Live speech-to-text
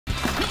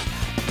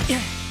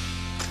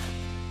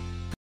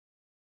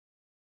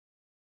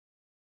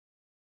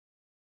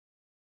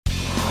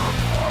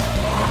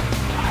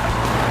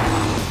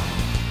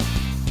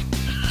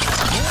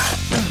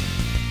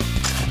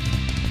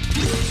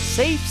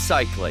Safe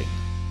cycling.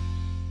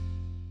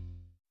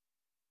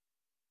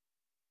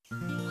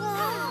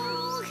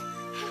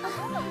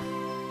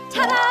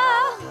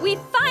 Ta-da! We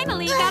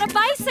finally got a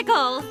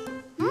bicycle!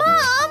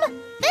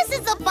 Mom! This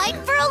is a bike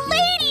for a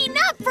lady,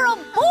 not for a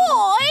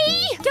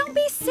boy! Don't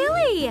be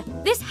silly!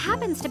 This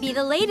happens to be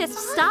the latest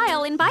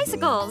style in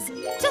bicycles.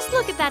 Just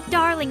look at that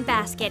darling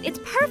basket. It's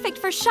perfect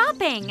for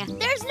shopping.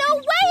 There's no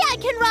way I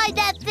can ride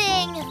that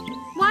thing!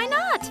 Why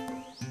not?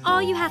 All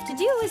you have to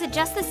do is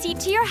adjust the seat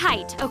to your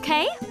height,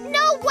 okay?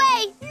 No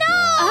way!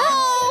 No!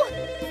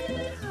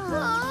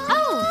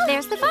 Oh,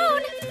 there's the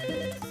phone.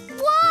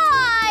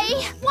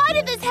 Why? Why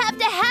did this have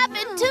to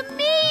happen to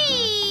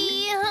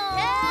me?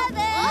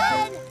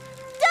 Kevin!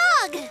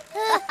 Doug!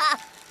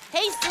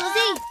 Hey,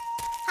 Susie.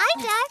 Hi,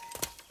 Doug.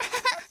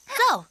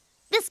 So,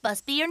 this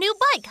must be your new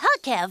bike, huh,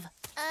 Kev?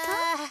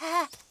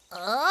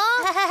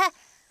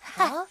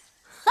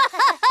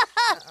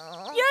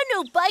 Your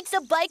new bike's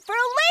a bike for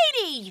a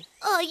lady!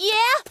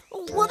 Yeah?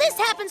 Well, this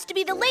happens to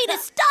be the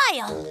latest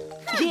style.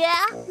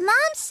 Yeah?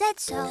 Mom said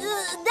so.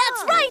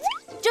 That's right!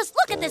 Just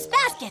look at this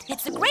basket.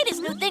 It's the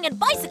greatest new thing in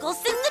bicycles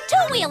since the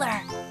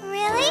two-wheeler.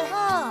 Really?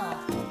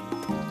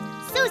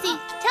 Susie,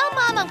 tell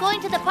Mom I'm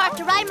going to the park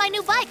to ride my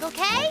new bike,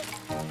 okay?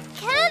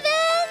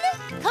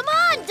 Kevin! Come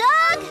on,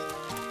 Doug!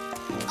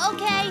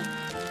 Okay.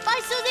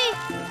 Bye, Susie.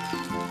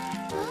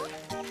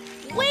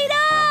 Wait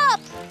up!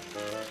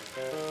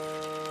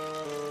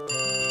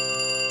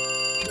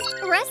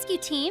 Rescue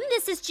team,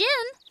 this is Jim.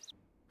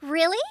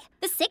 Really?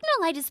 The signal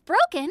light is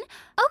broken?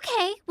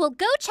 Okay, we'll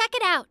go check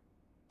it out.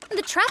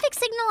 The traffic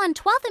signal on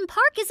 12th and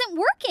Park isn't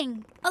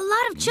working. A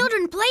lot of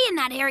children play in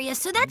that area,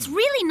 so that's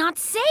really not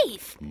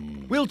safe.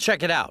 We'll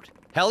check it out.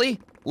 Helly,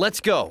 let's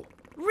go.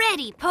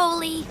 Ready,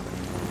 Poli.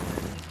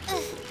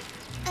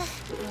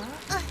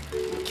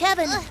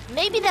 Kevin,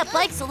 maybe that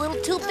bike's a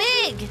little too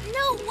big.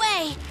 No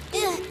way.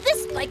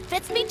 This bike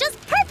fits me just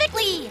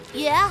perfectly.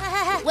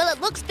 Yeah? Well,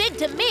 it looks big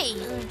to me.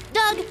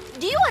 Doug,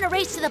 do you want to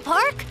race to the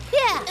park?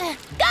 Yeah.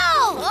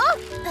 Go!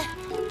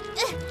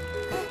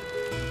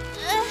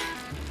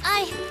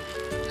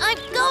 I'm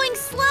going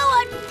slow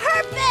on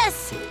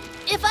purpose.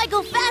 If I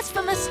go fast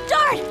from the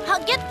start,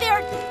 I'll get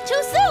there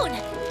too soon.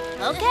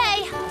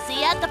 Okay, I'll see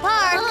you at the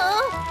park.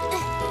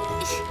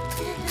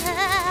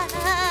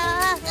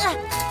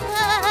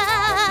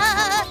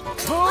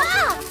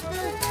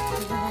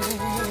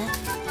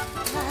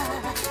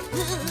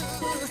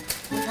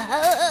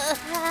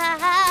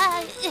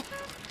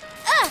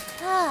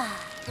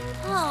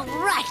 All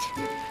right,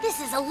 this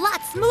is a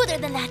lot smoother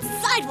than that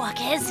sidewalk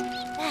is.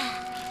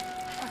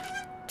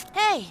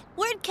 Hey,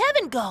 where'd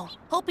Kevin go?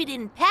 Hope he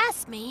didn't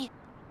pass me.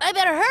 I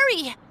better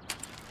hurry.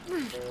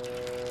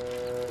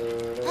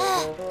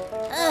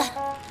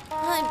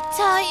 I'm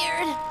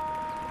tired.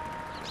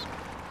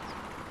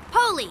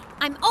 Poli,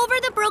 I'm over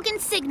the broken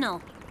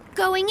signal.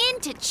 Going in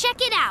to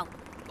check it out.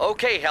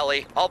 Okay,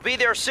 Helly, I'll be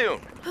there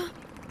soon.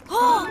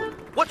 Oh!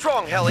 What's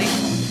wrong, Helly?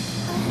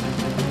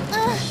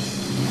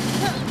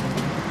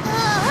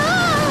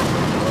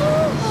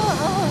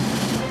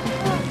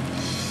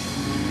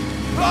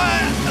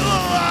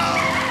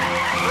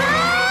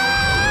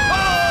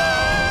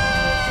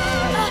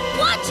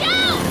 Watch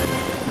out!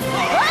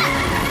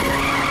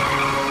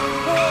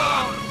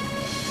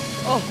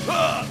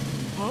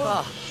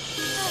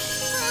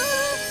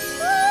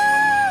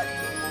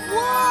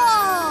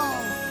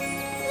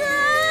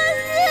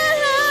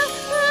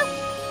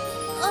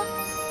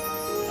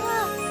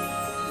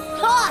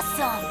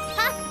 Awesome!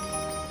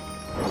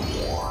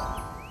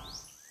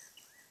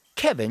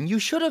 Kevin, you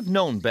should have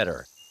known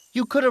better.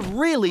 You could have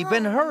really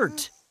been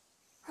hurt.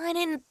 I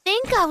didn't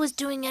think I was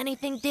doing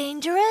anything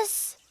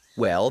dangerous.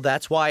 Well,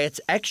 that's why it's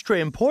extra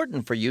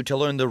important for you to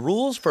learn the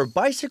rules for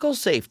bicycle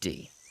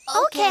safety.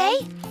 Okay.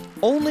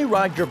 Only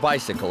ride your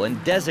bicycle in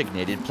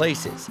designated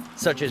places,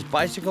 such as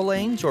bicycle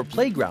lanes or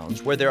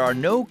playgrounds where there are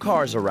no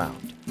cars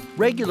around.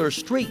 Regular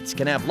streets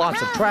can have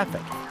lots of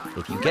traffic.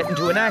 If you get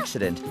into an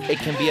accident, it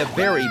can be a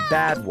very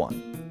bad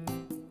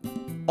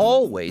one.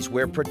 Always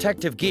wear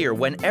protective gear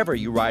whenever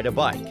you ride a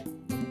bike.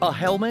 A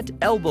helmet,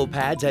 elbow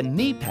pads, and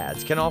knee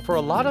pads can offer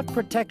a lot of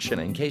protection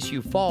in case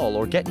you fall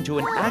or get into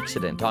an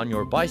accident on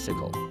your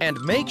bicycle.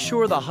 And make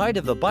sure the height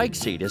of the bike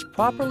seat is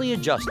properly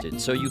adjusted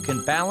so you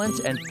can balance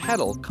and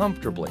pedal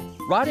comfortably.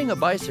 Riding a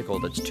bicycle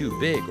that's too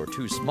big or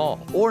too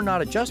small or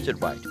not adjusted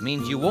right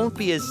means you won't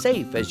be as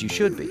safe as you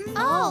should be.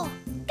 Oh,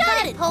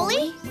 got it,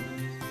 Poli.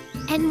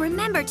 And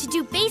remember to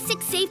do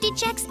basic safety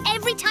checks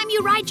every time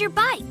you ride your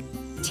bike.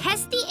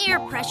 Test the air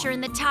pressure in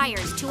the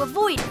tires to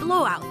avoid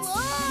blowouts.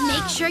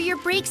 Make sure your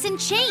brakes and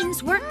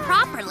chains work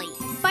properly.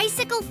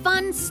 Bicycle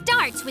fun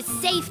starts with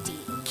safety.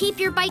 Keep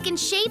your bike in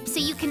shape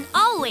so you can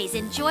always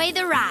enjoy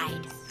the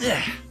ride.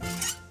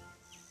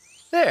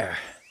 There.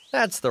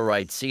 That's the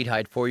right seat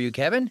height for you,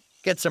 Kevin.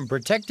 Get some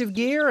protective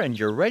gear and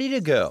you're ready to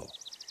go.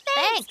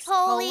 Thanks,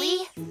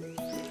 Poli.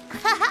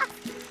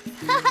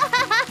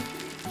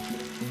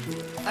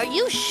 Are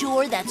you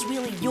sure that's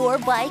really your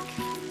bike?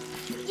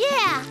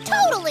 Yeah,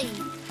 totally.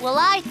 Well,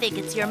 I think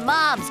it's your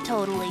mom's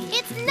totally.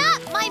 It's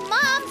not my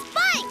mom's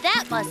bike.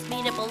 That must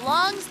mean it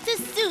belongs to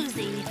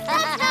Susie.